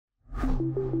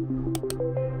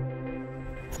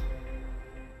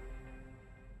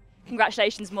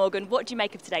Congratulations, Morgan. What do you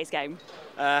make of today's game?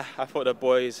 I thought the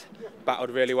boys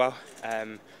battled really well.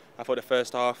 I thought the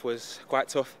first half was quite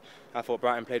tough. I thought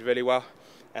Brighton played really well.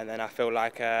 And then I feel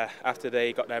like after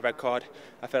they got their red card,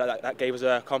 I feel like that gave us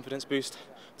a confidence boost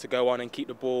to go on and keep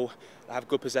the ball, have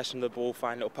good possession of the ball,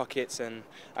 find little pockets, and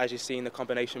as you've seen the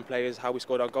combination players, how we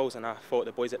scored our goals, and I thought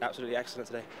the boys did absolutely excellent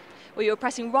today. Well, you were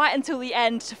pressing right until the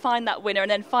end to find that winner,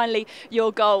 and then finally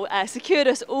your goal secured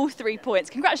us all 3 points.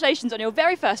 Congratulations on your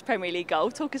very first Premier League goal.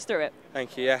 Talk us through it.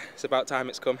 Thank you. Yeah, it's about time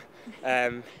it's come.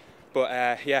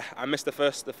 Yeah, I missed the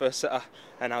first sitter,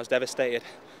 and I was devastated.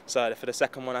 So for the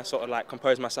second one, I sort of like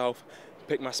composed myself,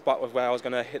 picked my spot with where I was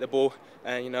going to hit the ball,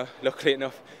 and luckily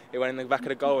enough, it went in the back of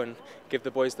the goal and give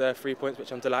the boys the 3 points,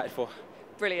 which I'm delighted for.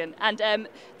 Brilliant. And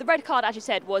the red card, as you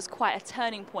said, was quite a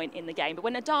turning point in the game. But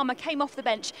when Adama came off the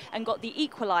bench and got the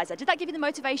equaliser, did that give you the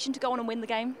motivation to go on and win the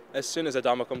game? As soon as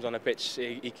Adama comes on the pitch,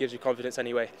 he gives you confidence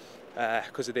anyway,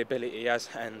 because of the ability he has,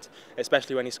 and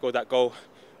especially when he scored that goal.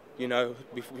 We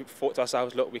thought to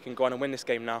ourselves, look, we can go on and win this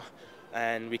game now.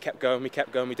 And we kept going, we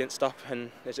didn't stop,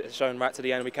 and it's shown right to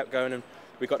the end, we kept going, and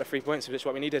we got the 3 points, which is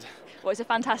what we needed. Well, it's a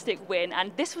fantastic win,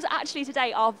 and this was actually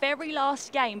today our very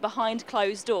last game behind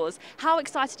closed doors. How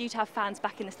excited are you to have fans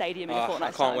back in the stadium in a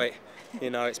fortnight's time? I can't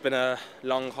wait. It's been a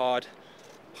long, hard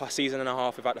season and a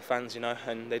half without the fans,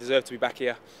 and they deserve to be back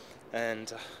here.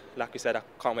 And like we said, I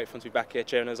can't wait for them to be back here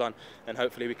cheering us on, and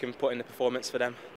hopefully we can put in the performance for them.